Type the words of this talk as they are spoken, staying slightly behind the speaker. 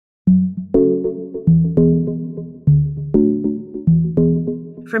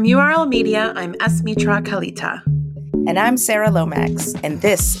From URL Media, I'm S. Mitra Kalita. And I'm Sarah Lomax, and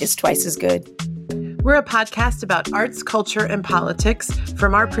this is Twice as Good. We're a podcast about arts, culture, and politics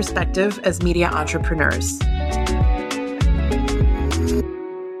from our perspective as media entrepreneurs.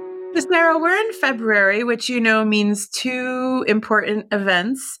 Sarah, we're in February, which you know means two important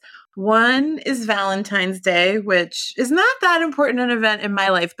events. One is Valentine's Day, which is not that important an event in my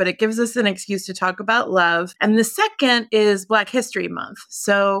life, but it gives us an excuse to talk about love. And the second is Black History Month.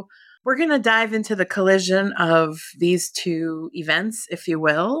 So we're going to dive into the collision of these two events, if you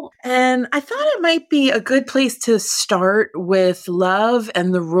will. And I thought it might be a good place to start with love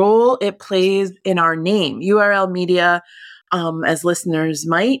and the role it plays in our name. URL Media, as listeners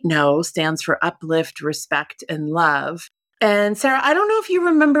might know, stands for Uplift, Respect, and Love. And Sarah, I don't know if you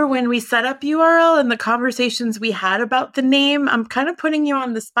remember when we set up URL and the conversations we had about the name. I'm kind of putting you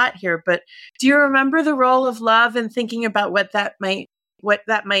on the spot here, but do you remember the role of love and thinking about what that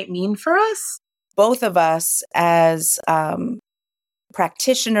might mean for us? Both of us as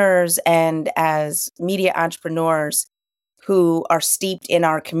practitioners and as media entrepreneurs who are steeped in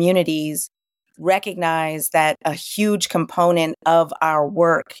our communities recognize that a huge component of our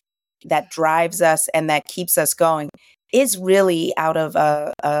work that drives us and that keeps us going is really out of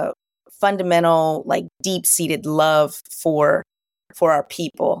a fundamental, like deep-seated love for our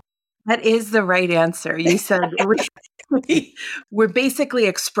people. That is the right answer. You said we're basically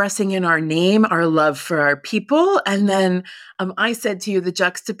expressing in our name our love for our people. And then I said to you, the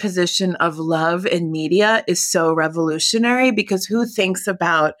juxtaposition of love in media is so revolutionary because who thinks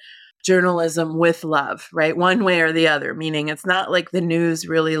about journalism with love, right? One way or the other, meaning it's not like the news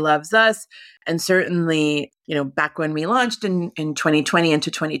really loves us. And certainly, you know, back when we launched in 2020 into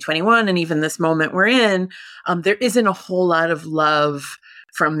 2021, and even this moment we're in, there isn't a whole lot of love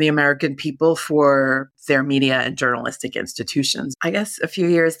from the American people for their media and journalistic institutions. I guess a few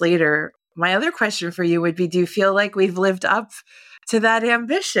years later, my other question for you would be, do you feel like we've lived up to that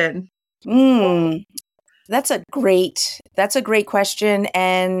ambition? That's a great question.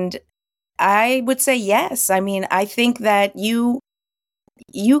 And I would say yes. I mean, I think that you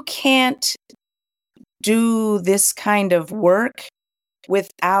can't do this kind of work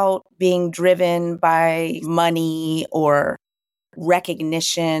without being driven by money or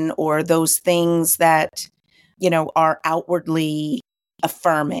recognition or those things that, you know, are outwardly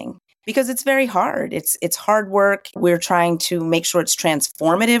affirming, because it's very hard. It's hard work. We're trying to make sure it's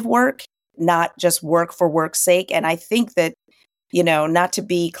transformative work, not just work for work's sake. And I think that, you know, not to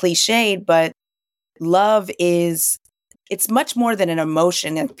be cliched, but love it's much more than an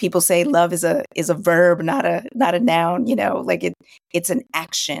emotion. And people say love is a verb, not a noun, you know, like it's an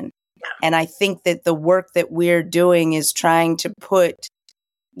action. And I think that the work that we're doing is trying to put,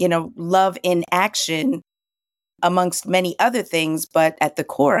 you know, love in action amongst many other things. But at the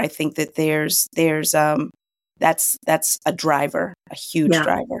core, I think that there's that's a driver, a huge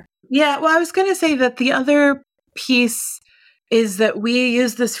driver. Yeah. Well, I was going to say that the other piece is that we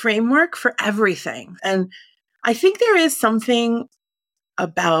use this framework for everything. And I think there is something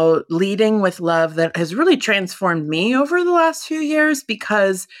about leading with love that has really transformed me over the last few years,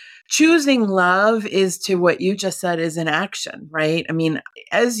 because choosing love is, to what you just said, is an action, right? I mean,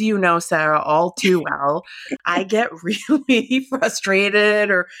 as you know, Sarah, all too well, I get really frustrated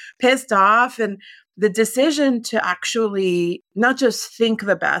or pissed off. And the decision to actually not just think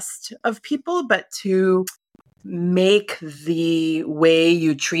the best of people, but to make the way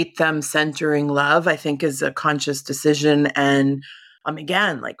you treat them centering love, I think is a conscious decision. And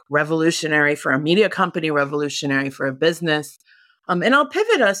again, like revolutionary for a media company, revolutionary for a business. And I'll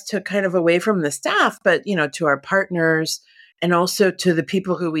pivot us to kind of away from the staff, but, you know, to our partners and also to the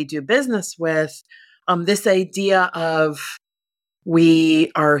people who we do business with, this idea of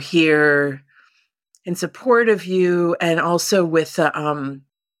we are here in support of you, and also with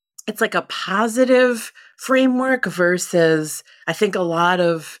it's like a positive framework versus, I think, a lot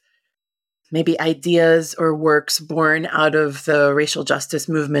of maybe ideas or works born out of the racial justice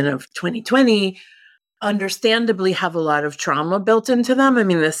movement of 2020 understandably have a lot of trauma built into them. I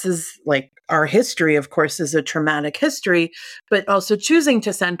mean, this is like our history, of course, is a traumatic history, but also choosing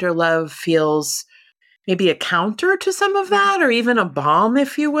to center love feels maybe a counter to some of that, or even a balm,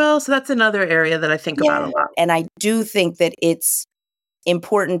 if you will. So that's another area that I think about a lot. And I do think that it's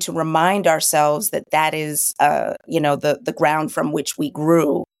important to remind ourselves that that is, you know, the ground from which we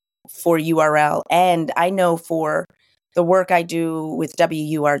grew for URL. And I know for the work I do with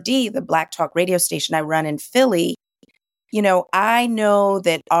WURD, the Black Talk radio station I run in Philly, you know, I know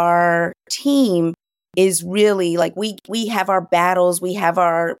that our team is really like, we have our battles, we have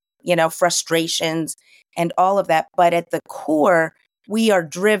our, you know, frustrations and all of that. But at the core, we are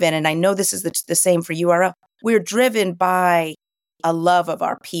driven, and I know this is the same for URL, we're driven by a love of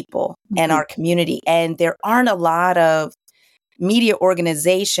our people and our community. And there aren't a lot of media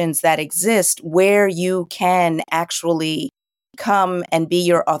organizations that exist where you can actually come and be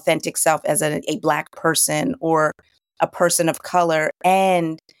your authentic self as a Black person or a person of color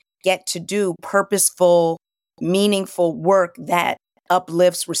and get to do purposeful, meaningful work that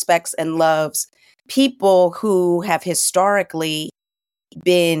uplifts, respects, and loves people who have historically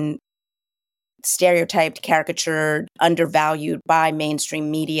been stereotyped, caricatured, undervalued by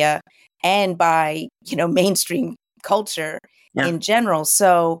mainstream media and by, mainstream culture in general.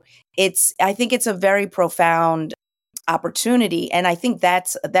 So I think it's a very profound opportunity. And I think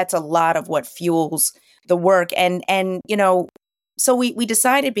that's a lot of what fuels the work. And so we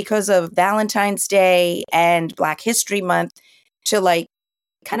decided, because of Valentine's Day and Black History Month, to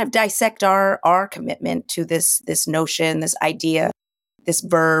kind of dissect our commitment to this notion, this idea, this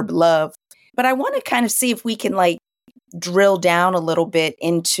verb, love. But I want to kind of see if we can drill down a little bit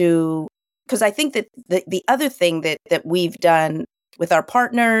into, because I think that the other thing that we've done with our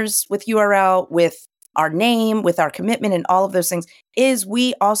partners, with URL, with our name, with our commitment and all of those things, is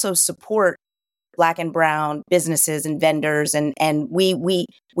we also support Black and brown businesses and vendors, and we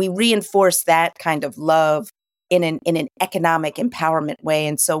reinforce that kind of love in an economic empowerment way.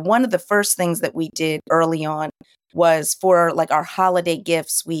 And so one of the first things that we did early on was, for our holiday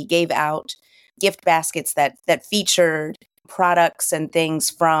gifts, we gave out gift baskets that featured products and things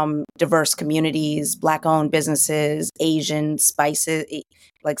from diverse communities, Black-owned businesses, Asian spices,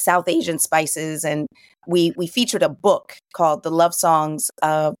 like South Asian spices. And we featured a book called The Love Songs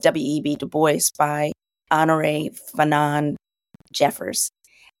of W.E.B. DuBois by Honorée Fanonne Jeffers.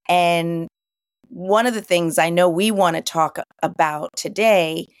 And one of the things I know we want to talk about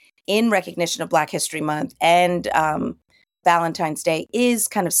today, in recognition of Black History Month and Valentine's Day, is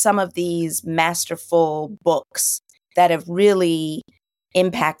kind of some of these masterful books that have really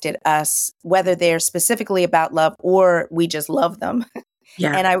impacted us, whether they're specifically about love or we just love them.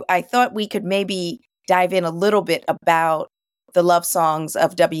 Yeah. And I thought we could maybe dive in a little bit about the Love Songs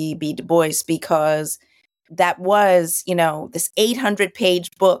of W.E.B. DuBois, because that was, this 800-page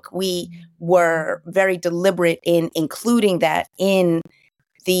book. We were very deliberate in including that in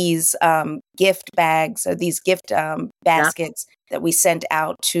these gift bags, or these gift baskets that we sent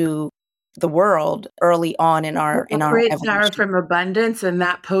out to the world early on in our great, evolution. Sara, from Abundance, and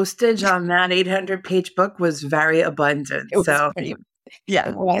that postage on that 800-page book was very abundant. It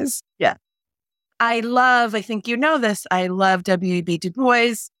was. Yeah. I think you know this, I love W.E.B.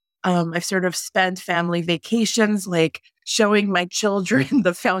 DuBois. I've sort of spent family vacations showing my children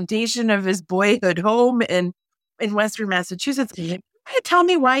the foundation of his boyhood home in Western Massachusetts. Tell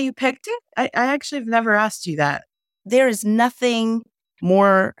me why you picked it. I actually have never asked you that. There is nothing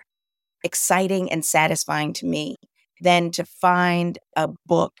more exciting and satisfying to me than to find a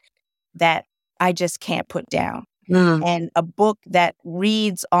book that I just can't put down. And a book that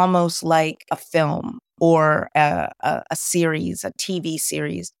reads almost like a film or a series, a TV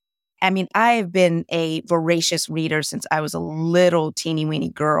series. I mean, I have been a voracious reader since I was a little teeny weeny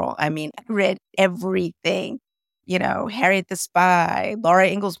girl. I mean, I read everything, Harriet the Spy, Laura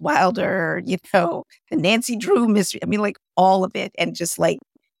Ingalls Wilder, the Nancy Drew mystery. I mean, all of it. And just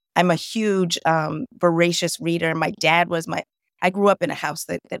I'm a huge voracious reader. My dad was I grew up in a house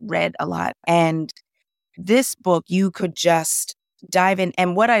that read a lot. And this book, you could just dive in.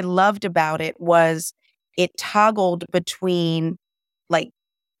 And what I loved about it was it toggled between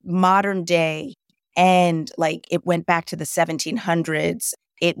modern day and it went back to the 1700s.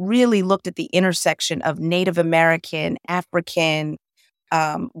 It really looked at the intersection of Native American, African,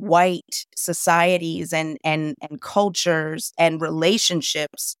 white societies and cultures and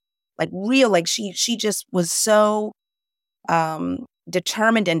relationships. She just was so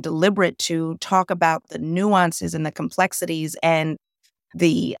determined and deliberate to talk about the nuances and the complexities and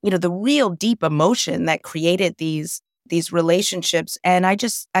the real deep emotion that created these relationships. And I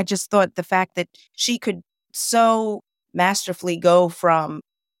just thought the fact that she could so masterfully go from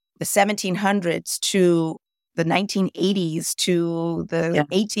the 1700s to the 1980s to the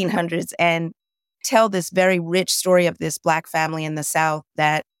 1800s and tell this very rich story of this Black family in the South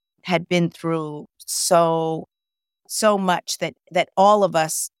that had been through so much that all of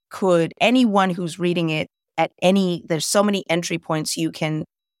us could, anyone who's reading it there's so many entry points you can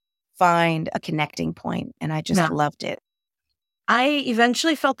find a connecting point. And I just loved it. I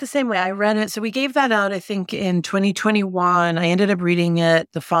eventually felt the same way. I read it. So we gave that out, I think, in 2021. I ended up reading it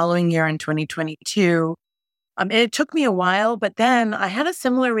the following year in 2022. It took me a while, but then I had a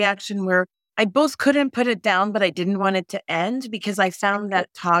similar reaction where I both couldn't put it down, but I didn't want it to end because I found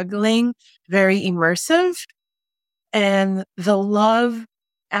that toggling very immersive. And the love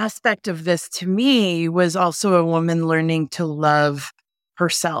aspect of this to me was also a woman learning to love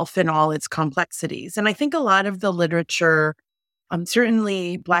herself in all its complexities. And I think a lot of the literature,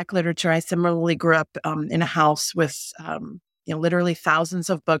 certainly Black literature, I similarly grew up in a house with, literally thousands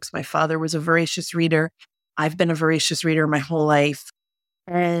of books. My father was a voracious reader. I've been a voracious reader my whole life.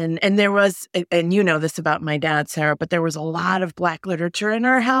 And there was, and you know this about my dad, Sarah, but there was a lot of Black literature in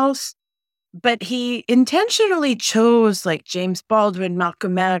our house. But he intentionally chose like James Baldwin,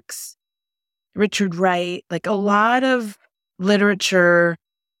 Malcolm X, Richard Wright, like a lot of literature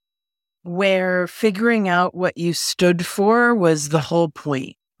where figuring out what you stood for was the whole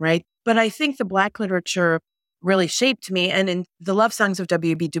point, right? But I think the Black literature really shaped me. And in the Love Songs of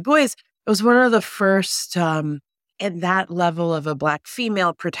W.E.B. DuBois, it was one of the first at that level of a Black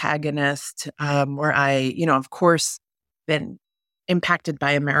female protagonist where I, of course, been impacted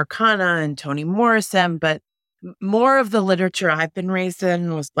by Americana and Toni Morrison, but more of the literature I've been raised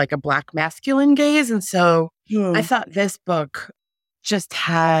in was like a Black masculine gaze. And so I thought this book just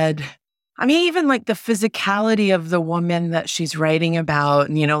had, even like the physicality of the woman that she's writing about.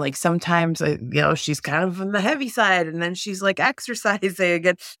 And, like sometimes, she's kind of on the heavy side and then she's like exercising.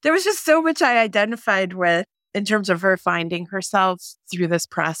 And there was just so much I identified with in terms of her finding herself through this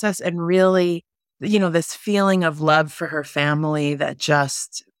process and really, this feeling of love for her family that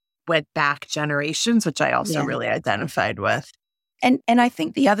just went back generations, which I also really identified with. And I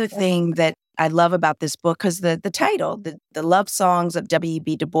think the other thing that I love about this book, because the title, the Love Songs of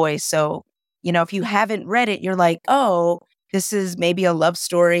W.E.B. Du Bois. So, if you haven't read it, you're like, oh, this is maybe a love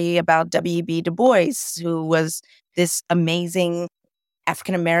story about W.E.B. Du Bois, who was this amazing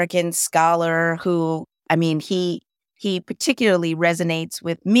African-American scholar who, he particularly resonates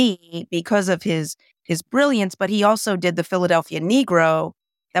with me because of his brilliance, but he also did The Philadelphia Negro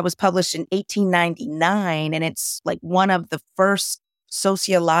that was published in 1899. And it's like one of the first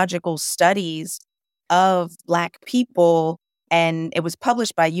sociological studies of Black people. And it was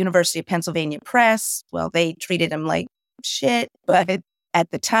published by University of Pennsylvania Press. Well, they treated him like shit, but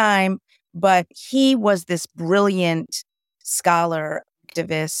at the time, but he was this brilliant scholar,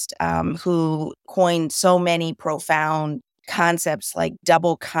 activist, who coined so many profound concepts like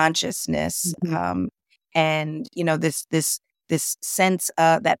double consciousness, and this sense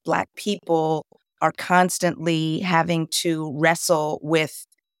that Black people are constantly having to wrestle with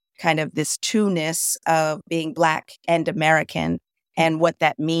kind of this two-ness of being Black and American and what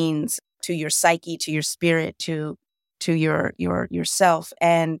that means to your psyche, to your spirit, to yourself.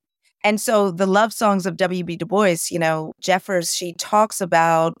 And so the Love Songs of W.E.B. Du Bois, Jeffers, she talks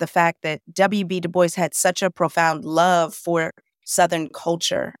about the fact that W.E.B. Du Bois had such a profound love for Southern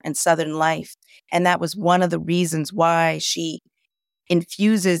culture and Southern life. And that was one of the reasons why she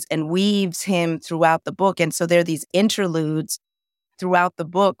infuses and weaves him throughout the book. And so there are these interludes throughout the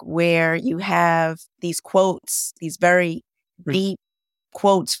book where you have these quotes, these very deep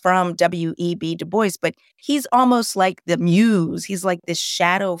quotes from W.E.B. Du Bois, but he's almost like the muse. He's like this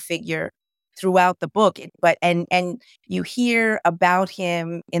shadow figure throughout the book. And you hear about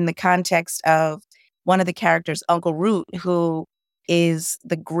him in the context of one of the characters, Uncle Root, who is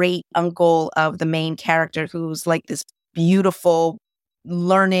the great uncle of the main character, who's like this beautiful,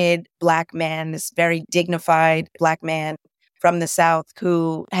 learned Black man, this very dignified Black man from the South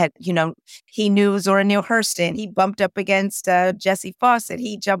who had, he knew Zora Neale Hurston. He bumped up against Jessie Fawcett.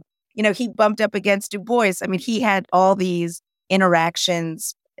 He bumped up against Du Bois. He had all these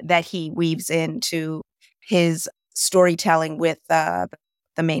interactions that he weaves into his storytelling with the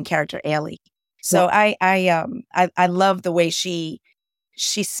main character, Ailey. So I love the way she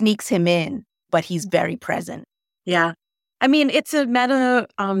sneaks him in, but he's very present. Yeah. It's a meta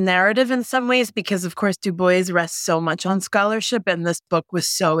narrative in some ways because, of course, Du Bois rests so much on scholarship, and this book was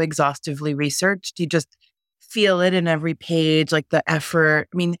so exhaustively researched. You just feel it in every page, like the effort.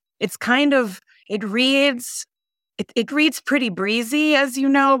 It's kind of, it reads pretty breezy, as you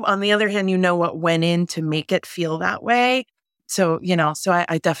know. On the other hand, you know what went in to make it feel that way. So,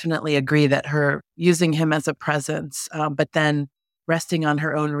 I definitely agree that her using him as a presence, but then resting on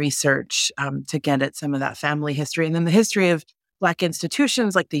her own research to get at some of that family history, and then the history of Black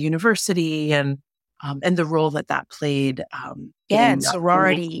institutions like the university and the role that played. And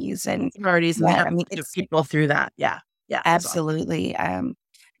sororities and it's people through that. Yeah, absolutely. Awesome.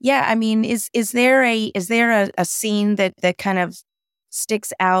 Is there a scene that kind of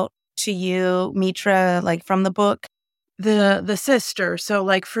sticks out to you, Mitra, like from the book? The sister. So,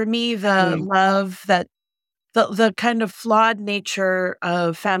 like for me, the love that the kind of flawed nature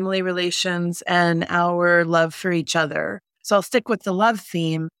of family relations and our love for each other. So I'll stick with the love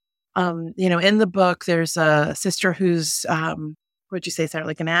theme. In the book, there's a sister who's, what'd you say, Sarah,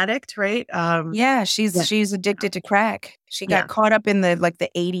 like an addict, right? Yeah, she's addicted to crack. She got caught up in the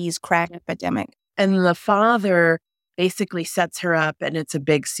 80s crack epidemic. And the father basically sets her up, and it's a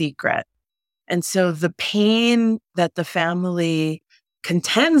big secret. And so the pain that the family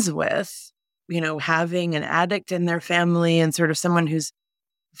contends with, having an addict in their family and sort of someone who's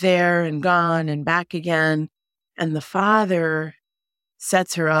there and gone and back again, and the father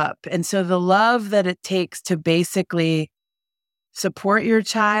sets her up. And so the love that it takes to basically support your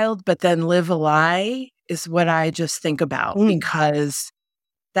child, but then live a lie is what I just think about, because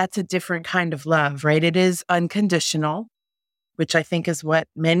that's a different kind of love, right? It is unconditional, which I think is what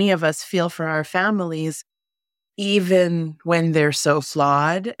many of us feel for our families, even when they're so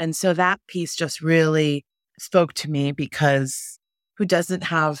flawed. And so that piece just really spoke to me, because who doesn't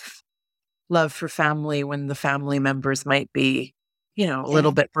have love for family when the family members might be, a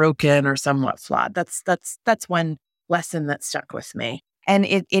little bit broken or somewhat flawed? That's one lesson that stuck with me. And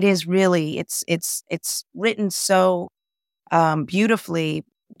it is really, it's written so beautifully.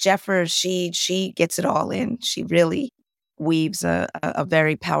 Jeffers, she gets it all in. She really weaves a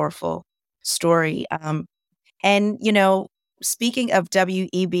very powerful story. And speaking of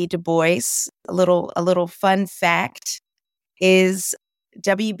W.E.B. Du Bois, a little fun fact is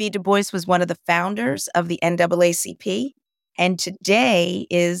W.E.B. Du Bois was one of the founders of the NAACP, and today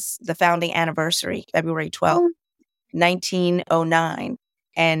is the founding anniversary, February 12th, 1909.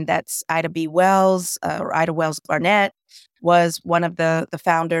 And that's Ida B. Wells, or Ida Wells Barnett, was one of the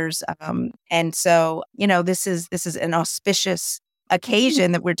founders. And so, this is an auspicious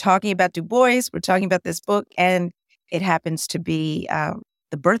occasion that we're talking about Du Bois, we're talking about this book, and it happens to be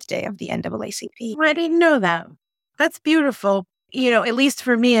the birthday of the NAACP. I didn't know that. That's beautiful. At least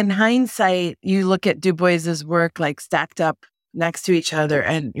for me, in hindsight, you look at Du Bois's work like stacked up next to each other,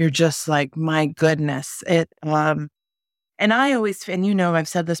 and you're just like, my goodness. And I always, I've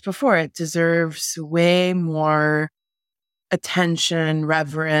said this before, it deserves way more attention,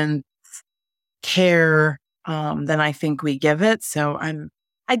 reverence, care than I think we give it. So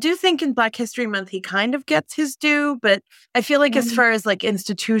I do think in Black History Month, he kind of gets his due, but I feel like as far as like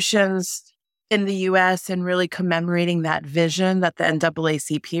institutions in the US and really commemorating that vision that the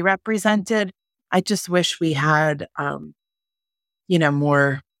NAACP represented, I just wish we had,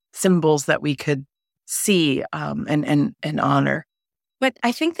 more symbols that we could see and honor. But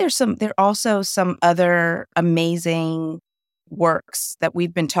I think there are also some other amazing works that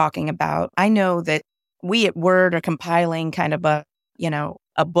we've been talking about. I know that we at Word are compiling kind of a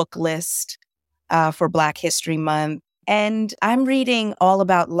book list for Black History Month. And I'm reading All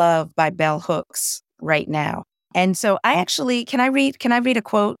About Love by Bell Hooks right now. And so can I read a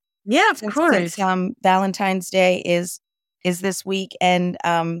quote? Yeah, of course. Since Valentine's Day is this week. And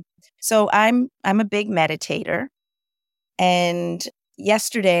so I'm a big meditator. And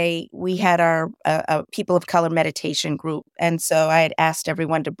yesterday we had our People of Color meditation group. And so I had asked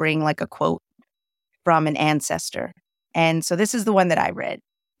everyone to bring like a quote from an ancestor. And so this is the one that I read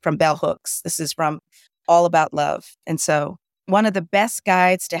from Bell Hooks. This is from All About Love. And so one of the best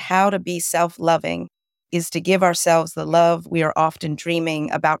guides to how to be self-loving is to give ourselves the love we are often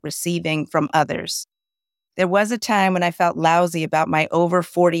dreaming about receiving from others. There was a time when I felt lousy about my over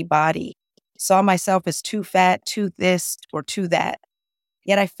 40 body, saw myself as too fat, too this, or too that.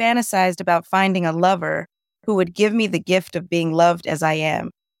 Yet I fantasized about finding a lover who would give me the gift of being loved as I am.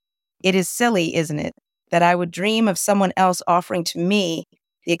 It is silly, isn't it, that I would dream of someone else offering to me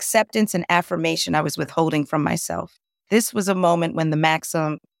the acceptance and affirmation I was withholding from myself. This was a moment when the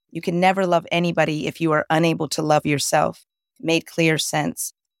maxim, you can never love anybody if you are unable to love yourself, made clear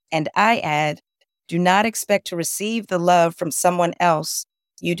sense. And I add, do not expect to receive the love from someone else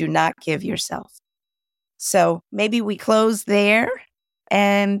you do not give yourself. So maybe we close there.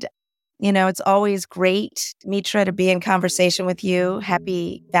 And, it's always great, Mitra, to be in conversation with you.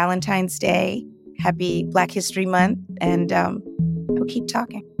 Happy Valentine's Day. Happy Black History Month. And we'll keep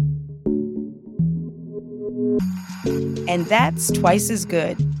talking. And that's twice as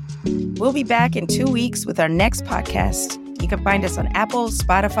good. We'll be back in 2 weeks with our next podcast. You can find us on Apple,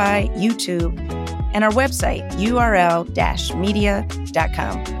 Spotify, YouTube, and our website, url-media.com.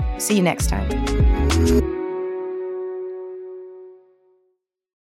 See you next time.